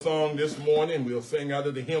Song this morning. We'll sing out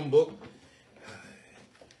of the hymn book.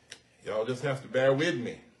 Y'all just have to bear with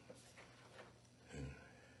me.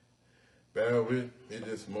 Bear with me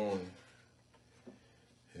this morning.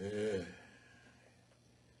 Yeah.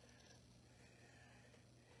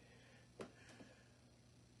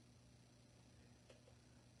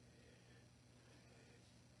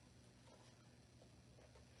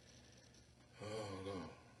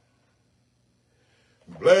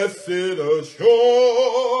 Blessed assurance,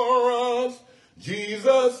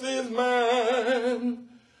 Jesus is mine.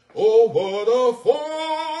 Oh, what a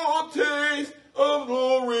foretaste of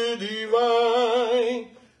glory divine.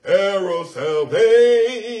 Heir of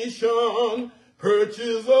salvation,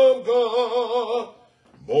 purchase of God,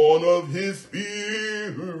 born of his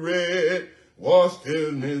spirit, washed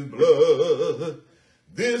in his blood.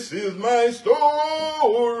 This is my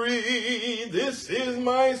story, this is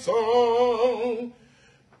my song.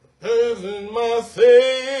 Praising my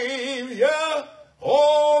Savior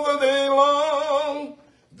all the day long.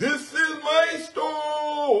 This is my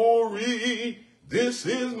story, this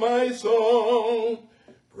is my song.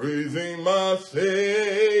 Praising my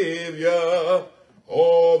Savior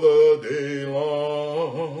all the day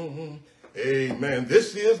long. Amen.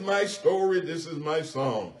 This is my story, this is my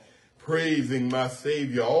song. Praising my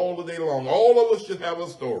Savior all the day long. All of us should have a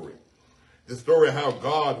story. The story of how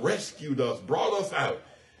God rescued us, brought us out,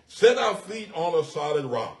 set our feet on a solid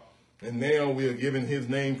rock. And now we are giving his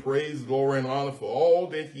name praise, glory, and honor for all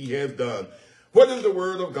that he has done. What does the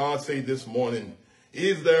word of God say this morning?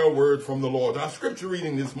 Is there a word from the Lord? Our scripture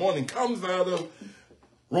reading this morning comes out of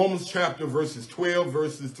Romans chapter verses 12,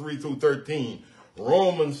 verses 3 through 13.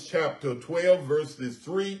 Romans chapter 12, verses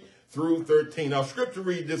 3 through 13. Our scripture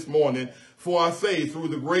read this morning, for I say, through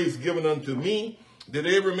the grace given unto me, that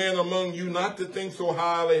every man among you not to think so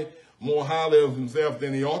highly, more highly of himself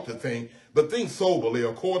than he ought to think, but think soberly,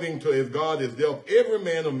 according to as God has dealt every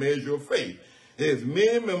man a measure of faith. There's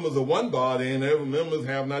many members of one body, and every members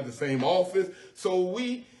have not the same office. So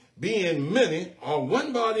we, being many, are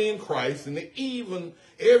one body in Christ, and even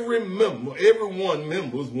every one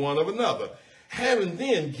members one of another. Having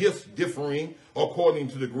then gifts differing according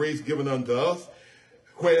to the grace given unto us,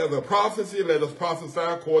 where the prophecy, let us prophesy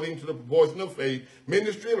according to the proportion of faith.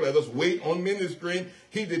 Ministry, let us wait on ministering.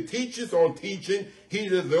 He that teacheth on teaching. He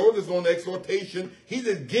that exhorteth on exhortation. He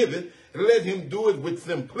that giveth, let him do it with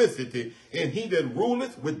simplicity. And he that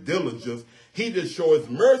ruleth with diligence. He that showeth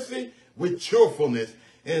mercy with cheerfulness.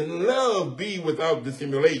 And love be without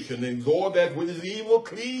dissimulation. Exhort that which is evil,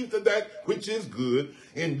 cleave to that which is good.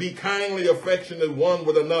 And be kindly affectionate one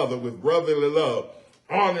with another with brotherly love,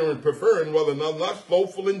 honoring, preferring one another, not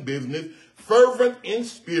slothful in business, fervent in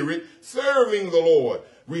spirit, serving the Lord,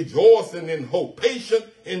 rejoicing in hope, patient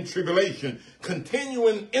in tribulation,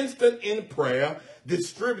 continuing instant in prayer,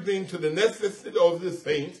 distributing to the necessity of the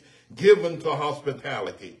saints, given to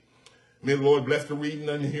hospitality. May the Lord bless the reading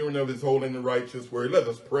and hearing of his holy and righteous word. Let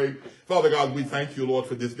us pray. Father God, we thank you, Lord,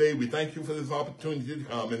 for this day. We thank you for this opportunity to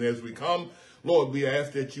come. And as we come, Lord, we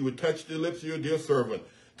ask that you would touch the lips of your dear servant.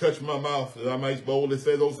 Touch my mouth, that I might boldly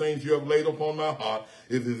say those things you have laid upon my heart.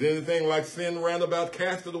 If there's anything like sin round about,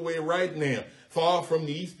 cast it away right now. Far from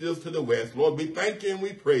the east is to the west. Lord, we thank you and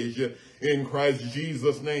we praise you. In Christ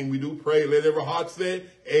Jesus' name we do pray. Let every heart say,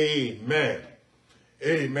 amen.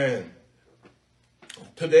 Amen.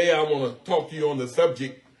 Today I want to talk to you on the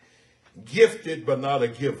subject, gifted but not a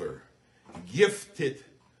giver. Gifted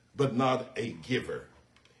but not a giver.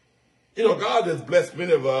 You know, God has blessed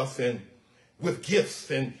many of us with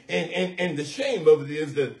gifts, and the shame of it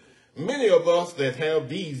is that many of us that have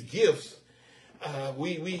these gifts,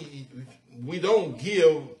 we don't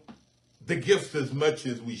give the gifts as much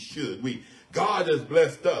as we should. God has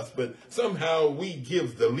blessed us, but somehow we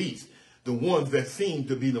give the least, the ones that seem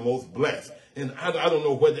to be the most blessed. And I don't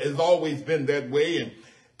know whether it's always been that way, and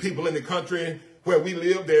people in the country where we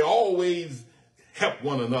live, they always help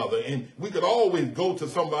one another, and we could always go to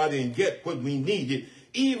somebody and get what we needed,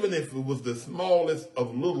 even if it was the smallest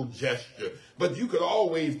of little gesture. But you could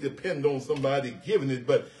always depend on somebody giving it,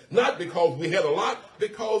 but not because we had a lot,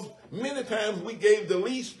 because many times we gave the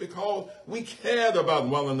least because we cared about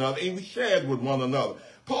one another and we shared with one another.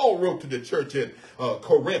 Paul wrote to the church at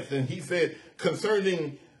Corinth, and he said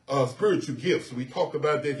concerning spiritual gifts, we talked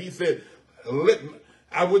about that. He said,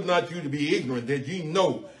 I would not you to be ignorant that ye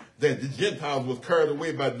know that the Gentiles was carried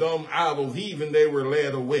away by dumb idols, even they were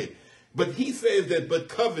led away. But he says that, but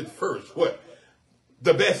covet first, what?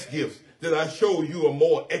 The best gifts, that I show you a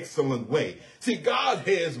more excellent way. See, God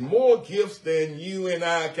has more gifts than you and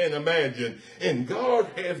I can imagine. And God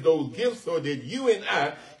has those gifts so that you and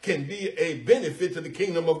I can be a benefit to the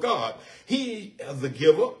kingdom of God. He is a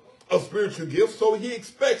giver of spiritual gifts, so he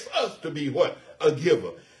expects us to be what? A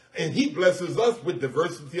giver. And he blesses us with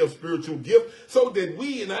diversity of spiritual gifts so that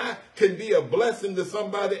we and I can be a blessing to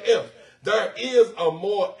somebody else. There is a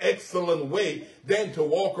more excellent way than to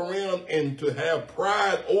walk around and to have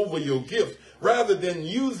pride over your gifts, rather than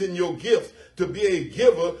using your gifts to be a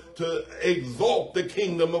giver to exalt the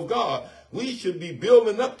kingdom of God. We should be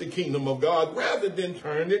building up the kingdom of God rather than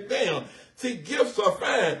turning it down. See, gifts are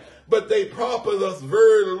fine, but they profit us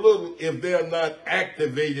very little if they're not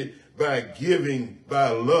activated by giving, by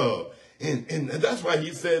love. And that's why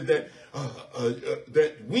he said that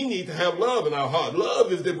that we need to have love in our heart.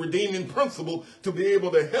 Love is the redeeming principle to be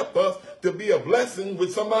able to help us to be a blessing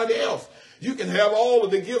with somebody else. You can have all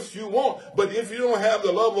of the gifts you want, but if you don't have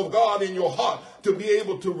the love of God in your heart to be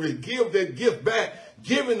able to give that gift back,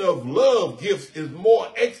 giving of love gifts is more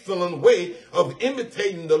excellent way of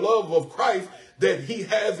imitating the love of Christ that he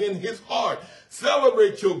has in his heart.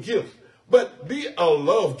 Celebrate your gifts, but be a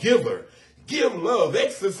love giver. Give love,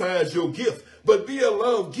 exercise your gifts, but be a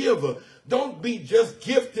love giver. Don't be just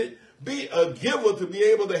gifted. Be a giver to be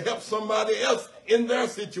able to help somebody else in their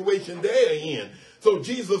situation they're in. So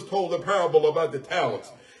Jesus told a parable about the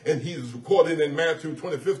talents. And he's recorded in Matthew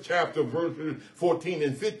 25th chapter, verses 14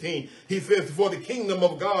 and 15. He says, for the kingdom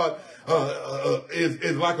of God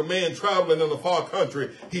is like a man traveling in a far country.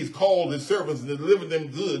 He's called his servants to deliver them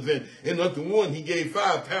goods. And unto one he gave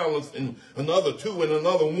 5 talents, and another 2, and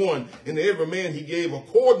another 1. And to every man he gave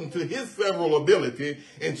according to his several ability.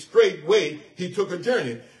 And straightway he took a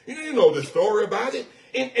journey. You know the story about it.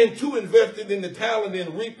 And 2 invested in the talent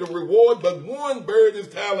and reaped the reward, but 1 buried his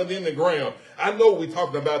talent in the ground. I know we're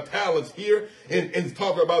talking about talents here and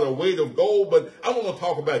talking about a weight of gold, but I want to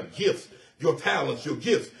talk about gifts, your talents, your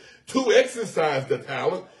gifts. 2 exercised the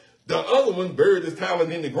talent. The other one buried his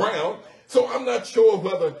talent in the ground. So I'm not sure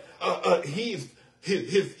whether he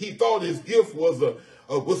thought his gift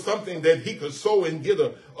was something that he could sow and get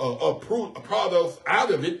a product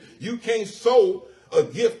out of it. You can't sow a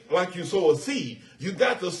gift like you sow a seed. You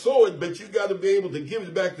got to sow it, but you got to be able to give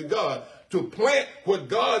it back to God. To plant what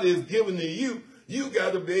God is giving to you, you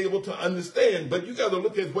got to be able to understand. But you got to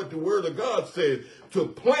look at what the word of God says. To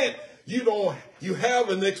plant, you have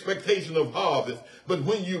an expectation of harvest. But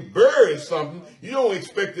when you bury something, you don't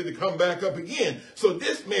expect it to come back up again. So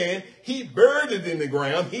this man, he buried it in the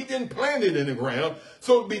ground. He didn't plant it in the ground.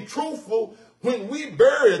 So to be truthful, when we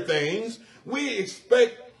bury things, we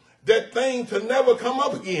expect that thing to never come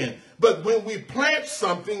up again. But when we plant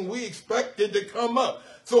something, we expect it to come up.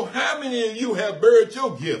 So how many of you have buried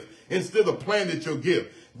your gift instead of planted your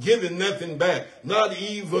gift, giving nothing back, not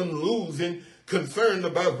even losing, concerned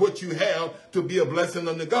about what you have to be a blessing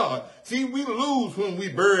unto God? See, we lose when we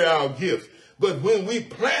bury our gifts. But when we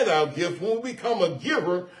plant our gifts, when we become a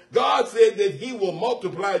giver, God said that he will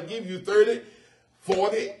multiply, give you 30,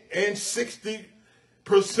 40, and 60%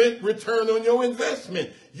 return on your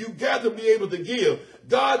investment. You got to be able to give.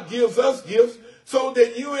 God gives us gifts so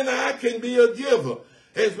that you and I can be a giver.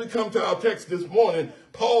 As we come to our text this morning,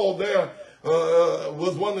 Paul there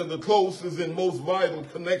was one of the closest and most vital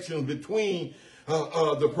connections between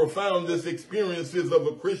the profoundest experiences of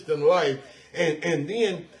a Christian life. And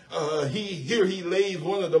then he lays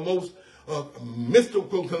one of the most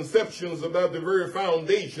mystical conceptions about the very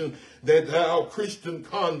foundation that our Christian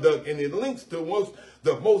conduct, and it links to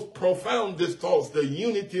the most profoundest thoughts, the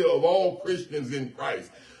unity of all Christians in Christ,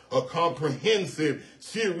 a comprehensive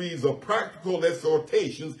series of practical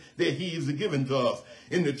exhortations that he is given to us.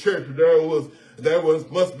 In the church, there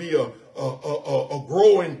must be a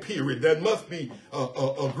growing period. There must be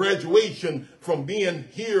a graduation from being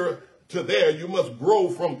here to there. You must grow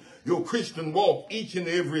from your Christian walk each and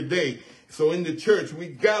every day. So in the church, we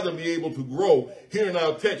got to be able to grow. Here in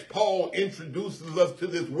our text, Paul introduces us to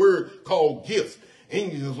this word called gifts.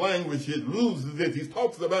 English language, it loses it. He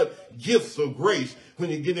talks about gifts of grace when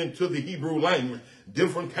you get into the Hebrew language.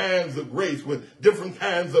 Different kinds of grace with different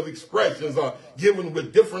kinds of expressions are given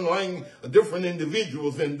with different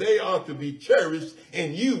individuals, and they are to be cherished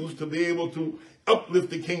and used to be able to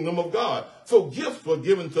uplift the kingdom of God. So gifts were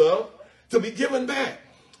given to us to be given back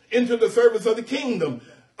into the service of the kingdom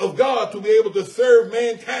of God, to be able to serve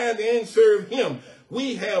mankind and serve him.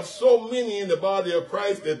 We have so many in the body of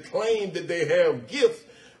Christ that claim that they have gifts,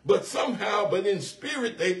 but in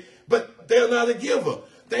spirit, they're not a giver.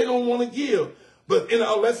 They don't want to give. But in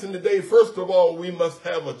our lesson today, first of all, we must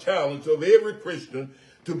have a challenge of every Christian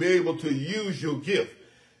to be able to use your gift.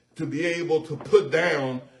 to be able to put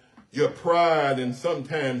down your pride and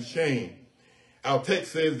sometimes shame. Our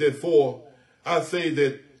text says that, for I say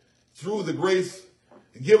that through the grace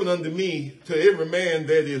given unto me, to every man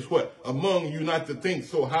that is what? Among you, not to think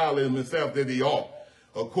so highly of himself that he ought,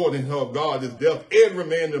 according to how God is dealt every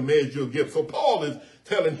man the measure of gift. So Paul is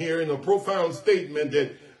telling here in a profound statement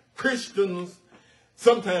that Christians,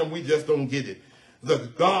 sometimes we just don't get it.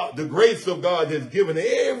 The grace of God has given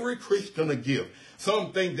every Christian a gift.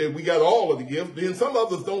 Some think that we got all of the gifts, then some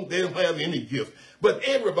others don't, they don't have any gifts. But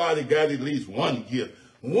everybody got at least one gift.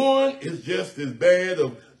 One is just as bad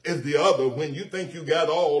as the other when you think you got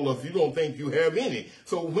all, if you don't think you have any.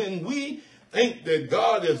 So when we think that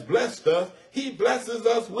God has blessed us, he blesses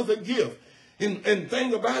us with a gift. And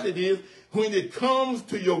thing about it is, when it comes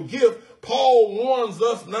to your gift, Paul warns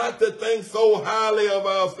us not to think so highly of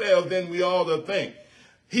ourselves than we ought to think.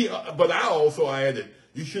 But I also added,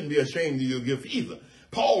 you shouldn't be ashamed of your gift either.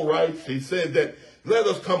 Paul writes, he said that let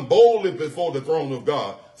us come boldly before the throne of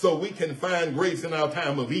God so we can find grace in our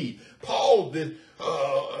time of need. Paul did,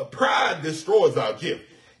 pride destroys our gift.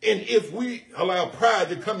 And if we allow pride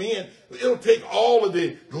to come in, it'll take all of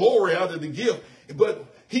the glory out of the gift. But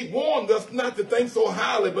he warned us not to think so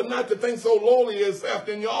highly, but not to think so lowly as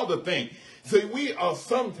after you ought to think. See, we are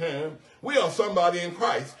somebody in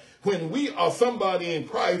Christ. When we are somebody in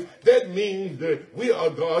Christ, that means that we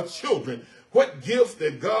are God's children. What gifts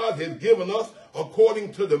that God has given us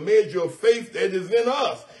according to the measure of faith that is in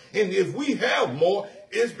us. And if we have more,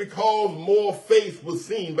 it's because more faith was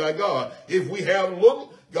seen by God. If we have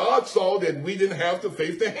little, God saw that we didn't have the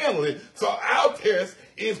faith to handle it. So our test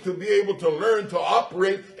is to be able to learn to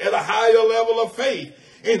operate at a higher level of faith.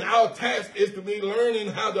 And our task is to be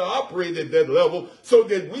learning how to operate at that level so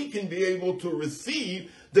that we can be able to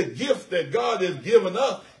receive the gifts that God has given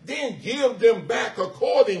us, then give them back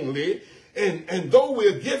accordingly. And though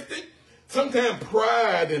we're gifted, sometimes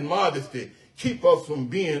pride and modesty keep us from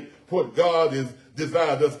being what God has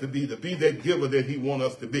desired us to be that giver that he wants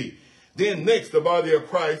us to be. Then next, the body of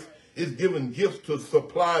Christ is given gifts to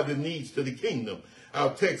supply the needs to the kingdom.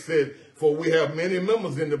 Our text said, for we have many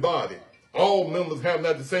members in the body. All members have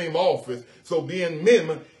not the same office. So being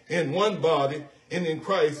men in one body and in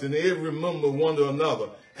Christ, and every member one to another,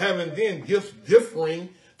 having then gifts differing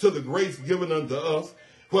to the grace given unto us,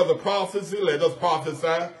 whether prophecy, let us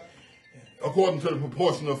prophesy according to the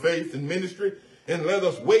proportion of faith in ministry, and let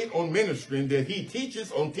us wait on ministering, that he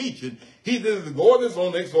teaches on teaching, he that exhorteth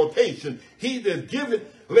on exhortation, he that giveth,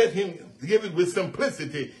 let him give it with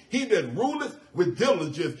simplicity, he that ruleth with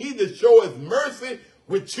diligence, he that showeth mercy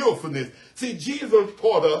with cheerfulness. See, Jesus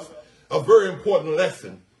taught us a very important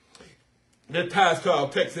lesson that ties to our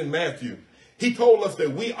text in Matthew. He told us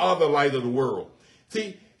that we are the light of the world.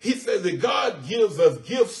 See, he says that God gives us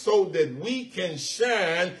gifts so that we can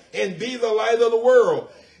shine and be the light of the world.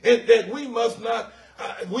 And that we must not,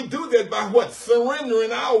 we do that by what?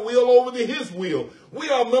 Surrendering our will over to his will. We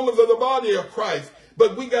are members of the body of Christ,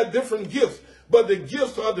 but we got different gifts. But the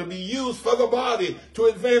gifts are to be used for the body to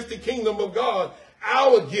advance the kingdom of God.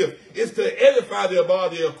 Our gift is to edify the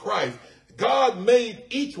body of Christ. God made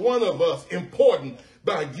each one of us important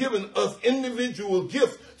by giving us individual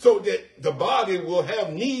gifts so that the body will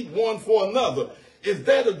have need one for another. Is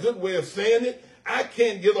that a good way of saying it? I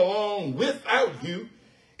can't get along without you,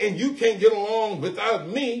 and you can't get along without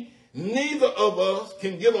me. Neither of us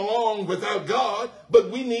can get along without God, but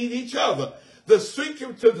we need each other. The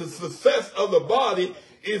secret to the success of the body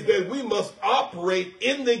is that we must operate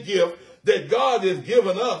in the gift that God has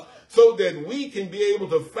given us so that we can be able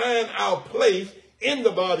to find our place in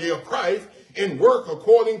the body of Christ and work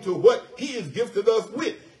according to what he has gifted us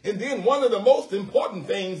with. And then one of the most important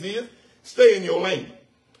things is stay in your lane.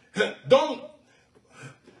 Don't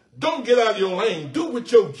get out of your lane. Do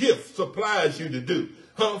what your gift supplies you to do.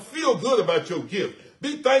 Feel good about your gift.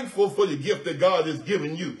 Be thankful for the gift that God has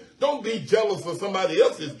given you. Don't be jealous of somebody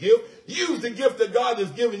else's gift. Use the gift that God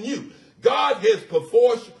has given you. God has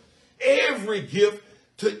proportioned every gift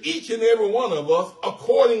to each and every one of us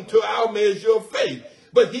according to our measure of faith.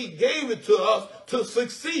 But he gave it to us to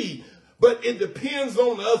succeed. But it depends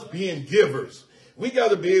on us being givers. We got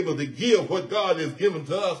to be able to give what God has given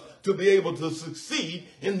to us to be able to succeed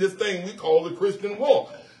in this thing we call the Christian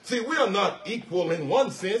walk. See, we are not equal in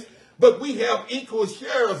one sense, but we have equal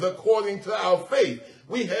shares according to our faith.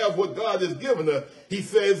 We have what God has given us. He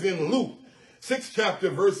says in Luke 6 chapter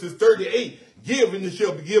verses 38, give and it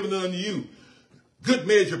shall be given unto you. Good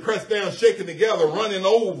measure, pressed down, shaken together, running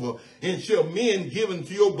over, and shall men given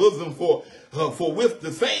to your bosom for with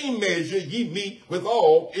the same measure ye meet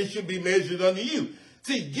withal, it should be measured unto you.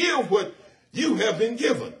 See, give what you have been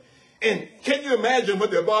given. And can you imagine what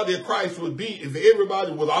the body of Christ would be if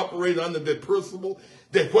everybody would operate under that principle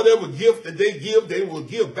that whatever gift that they give, they will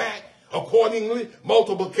give back accordingly,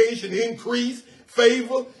 multiplication, increase,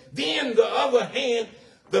 favor. Then the other hand,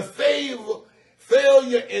 the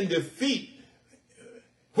failure and defeat,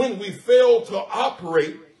 when we fail to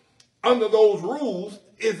operate under those rules,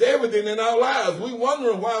 is evident in our lives. We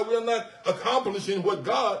wondering why we're not accomplishing what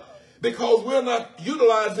God, because we're not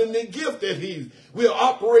utilizing the gift that we're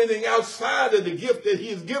operating outside of the gift that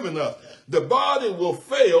he's given us. The body will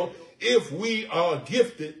fail if we are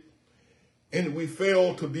gifted and we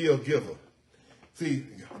fail to be a giver. See,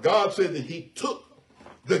 God said that he took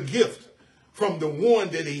the gift from the one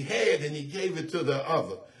that he had and he gave it to the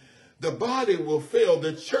other. The body will fail.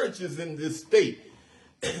 The church is in this state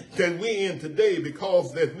that we're in today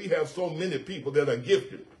because that we have so many people that are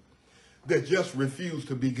gifted that just refuse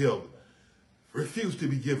to be givers. Refuse to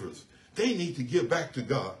be givers. They need to give back to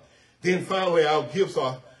God. Then finally, our gifts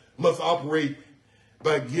must operate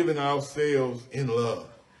by giving ourselves in love.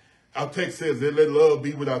 Our text says that let love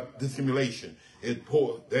be without dissimulation. It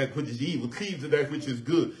pour that which is evil, cleave to that which is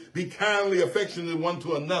good. Be kindly affectionate one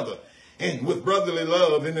to another, and with brotherly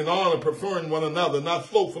love and in honor preferring one another, not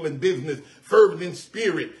slothful in business, fervent in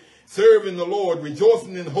spirit, serving the Lord,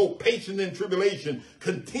 rejoicing in hope, patient in tribulation,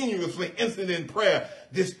 continuously instant in prayer,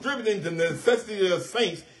 distributing the necessity of the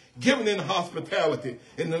saints, giving in hospitality.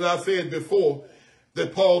 And as I said before,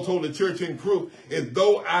 that Paul told the church in Corinth, as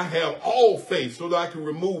though I have all faith so that I can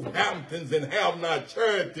remove mountains and have not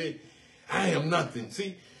charity, I am nothing.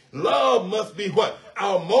 See, love must be what?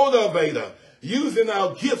 Our motivator, using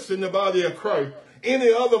our gifts in the body of Christ.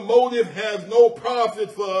 Any other motive has no profit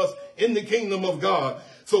for us in the kingdom of God.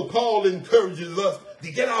 So Paul encourages us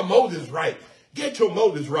to get our motives right. Get your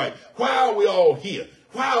motives right. Why are we all here?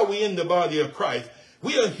 Why are we in the body of Christ?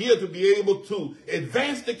 We are here to be able to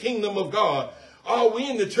advance the kingdom of God. Are we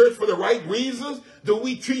in the church for the right reasons? Do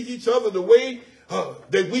we treat each other the way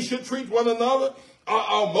that we should treat one another? Are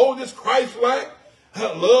our motives Christ-like?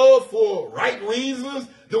 Love for right reasons?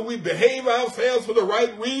 Do we behave ourselves for the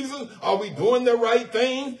right reasons? Are we doing the right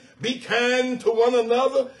thing? Be kind to one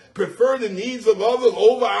another? Prefer the needs of others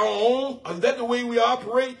over our own? Is that the way we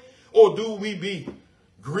operate? Or do we be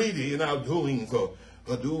greedy in our doings? Or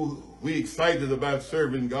do we excited about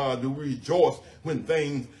serving God? Do we rejoice when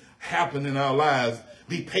things happen in our lives?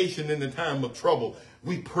 Be patient in the time of trouble.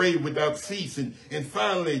 We pray without ceasing. And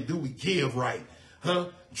finally, do we give right?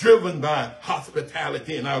 Driven by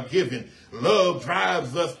hospitality in our giving. Love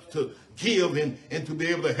drives us to give and to be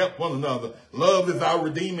able to help one another. Love is our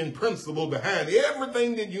redeeming principle behind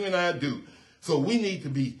everything that you and I do. So we need to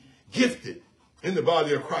be gifted in the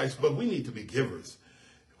body of Christ, but we need to be givers.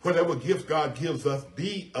 Whatever gifts God gives us,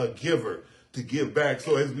 be a giver to give back.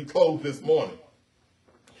 So as we close this morning,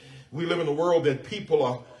 we live in a world that people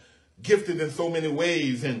are gifted in so many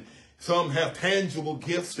ways, and some have tangible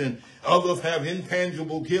gifts and others have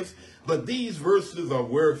intangible gifts. But these verses are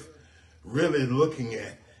worth really looking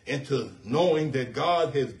at and to knowing that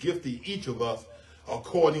God has gifted each of us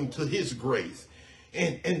according to his grace.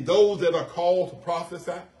 And those that are called to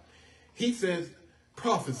prophesy, he says,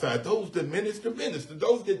 prophesy. Those that minister, minister.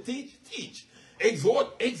 Those that teach, teach. Exhort,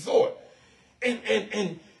 exhort.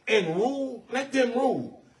 And rule, let them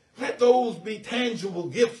rule. Let those be tangible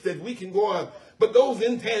gifts that we can go out. But those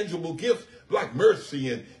intangible gifts like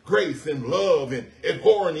mercy and grace and love and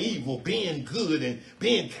abhorring evil, being good and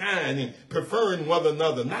being kind and preferring one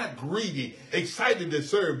another, not greedy, excited to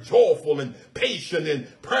serve, joyful and patient and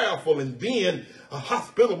prayerful and being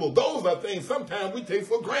hospitable. Those are things sometimes we take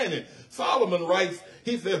for granted. Solomon writes,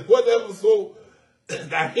 he said, whatever so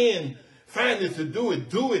thy hand findeth to do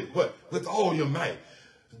it what? With all your might.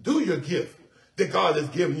 Do your gift that God has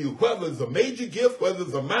given you, whether it's a major gift, whether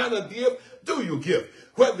it's a minor gift, do your gift.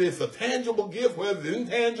 Whether it's a tangible gift, whether it's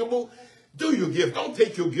intangible, do your gift. Don't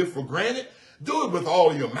take your gift for granted. Do it with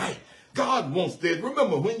all your might. God wants that.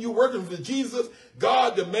 Remember, when you're working for Jesus,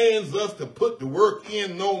 God demands us to put the work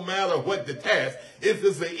in no matter what the task. If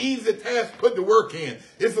it's an easy task, put the work in.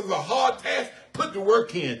 If it's a hard task, put the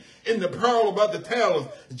work in. In the parable about the talents,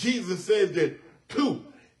 Jesus said that 2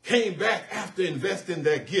 came back after investing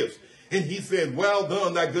their gifts. And he said, well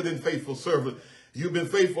done, thy good and faithful servant. You've been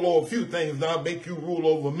faithful over a few things, now I'll make you rule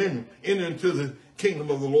over many. Enter into the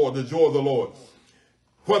kingdom of the Lord, the joy of the Lord.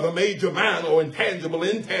 Whether major, minor, or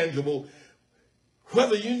intangible,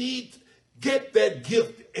 whether you need, get that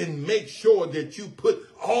gift and make sure that you put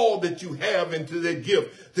all that you have into that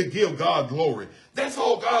gift to give God glory. That's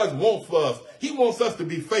all God wants for us. He wants us to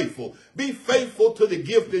be faithful. Be faithful to the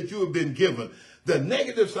gift that you have been given. The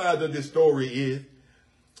negative side of this story is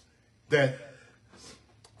that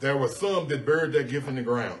There were some that buried their gift in the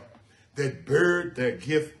ground. That buried their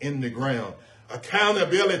gift in the ground.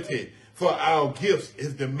 Accountability for our gifts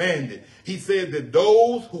is demanded. He said that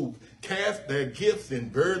those who cast their gifts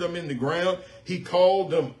and buried them in the ground, he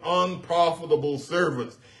called them unprofitable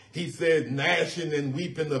servants. He said gnashing and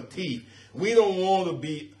weeping of teeth. We don't want to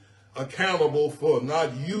be accountable for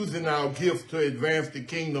not using our gifts to advance the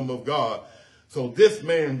kingdom of God. So this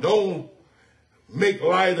man, don't make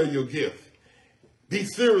light of your gift. Be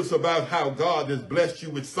serious about how God has blessed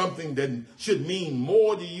you with something that should mean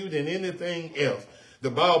more to you than anything else. The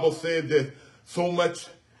Bible said that so much,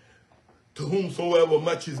 to whomsoever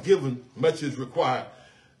much is given, much is required.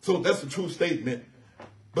 So that's a true statement.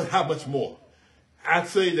 But how much more? I'd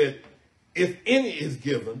say that if any is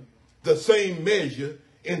given, the same measure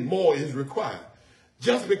and more is required.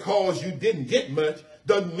 Just because you didn't get much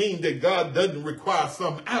doesn't mean that God doesn't require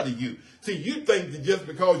something out of you. See, you think that just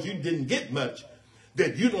because you didn't get much,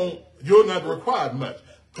 that you're not required much.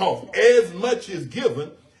 Because as much is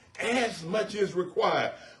given, as much is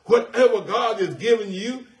required. Whatever God has given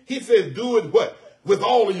you, he says, do it what? With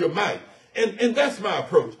all of your might. And that's my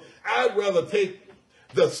approach. I'd rather take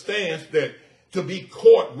the stance that to be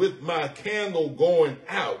caught with my candle going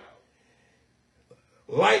out,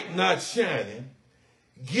 light not shining,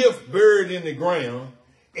 gift buried in the ground,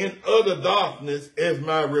 and utter darkness as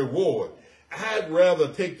my reward. I'd rather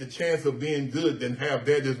take the chance of being good than have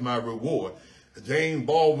that as my reward. James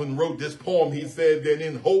Baldwin wrote this poem. He said that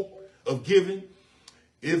in hope of giving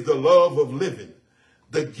is the love of living.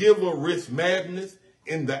 The giver risks madness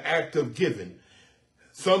in the act of giving.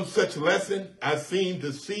 Some such lesson I seem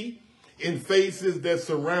to see in faces that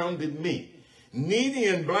surrounded me. Needy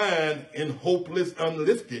and blind and hopeless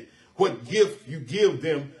unlifted, what gift you give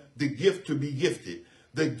them, the gift to be gifted.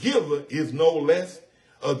 The giver is no less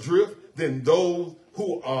adrift than those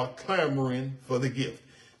who are clamoring for the gift.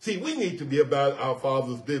 See, we need to be about our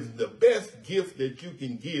Father's business. The best gift that you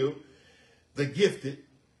can give the gifted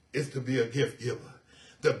is to be a gift giver.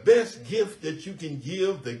 The best gift that you can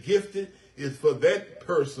give the gifted is for that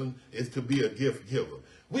person is to be a gift giver.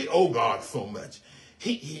 We owe God so much.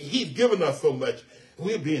 He's given us so much.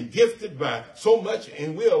 We're being gifted by so much,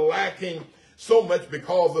 and we're lacking so much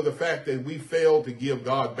because of the fact that we failed to give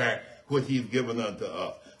God back what he's given unto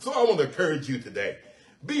us. So I want to encourage you today.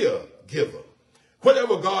 Be a giver.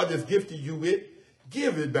 Whatever God has gifted you with,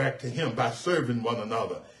 give it back to him by serving one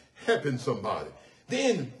another, helping somebody.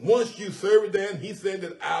 Then once you serve it, then he said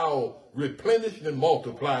that I'll replenish and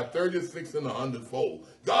multiply 36 and 100-fold.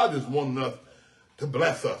 God is wanting us to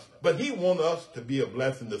bless us, but he wants us to be a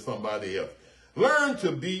blessing to somebody else. Learn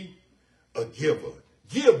to be a giver.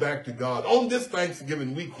 Give back to God. On this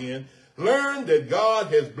Thanksgiving weekend, learn that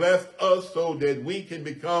God has blessed us so that we can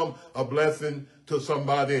become a blessing to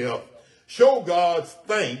somebody else. Show God's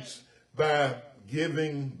thanks by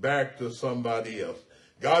giving back to somebody else.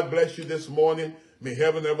 God bless you this morning. May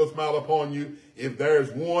heaven ever smile upon you. If there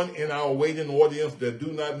is one in our waiting audience that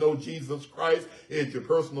do not know Jesus Christ as your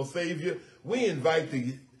personal Savior, we invite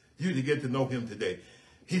you to get to know him today.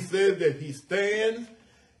 He says that he stands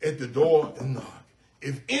at the door and knock.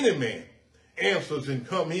 If any man answers and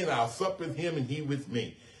come in, I'll sup with him and he with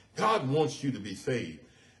me. God wants you to be saved.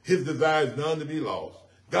 His desire is none to be lost.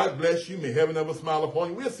 God bless you. May heaven ever smile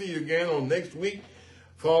upon you. We'll see you again on next week,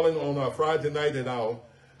 falling on our Friday night at our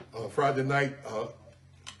Friday night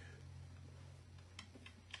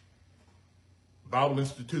Bible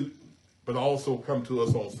Institute, but also come to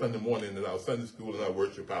us on Sunday morning at our Sunday school and our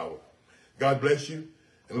worship hour. God bless you,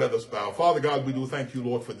 and let us bow. Father God, we do thank you,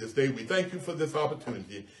 Lord, for this day. We thank you for this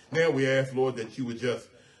opportunity. Now we ask, Lord, that you would just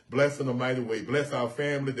bless in a mighty way. Bless our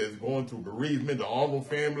family that's going through bereavement, the Arnold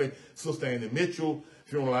family, Sister Annie Mitchell,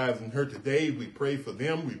 funeralizing her today. We pray for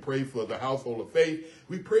them. We pray for the household of faith.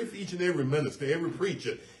 We pray for each and every minister, every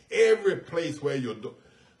preacher, every place where your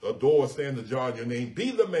door stands ajar in your name.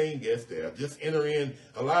 Be the main guest there. Just enter in,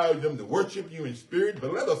 allow them to worship you in spirit,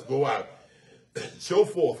 but let us go out and show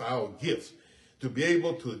forth our gifts to be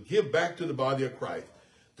able to give back to the body of Christ,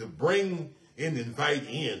 to bring and invite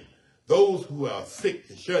in those who are sick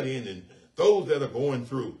and shut in and those that are going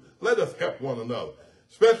through. Let us help one another,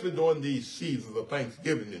 especially during these seasons of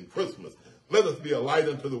Thanksgiving and Christmas. Let us be a light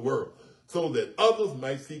unto the world so that others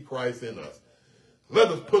might see Christ in us. Let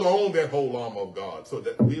us put on that whole armor of God so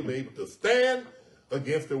that we'll be able to stand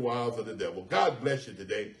against the wiles of the devil. God bless you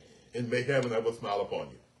today, and may heaven ever smile upon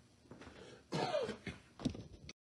you.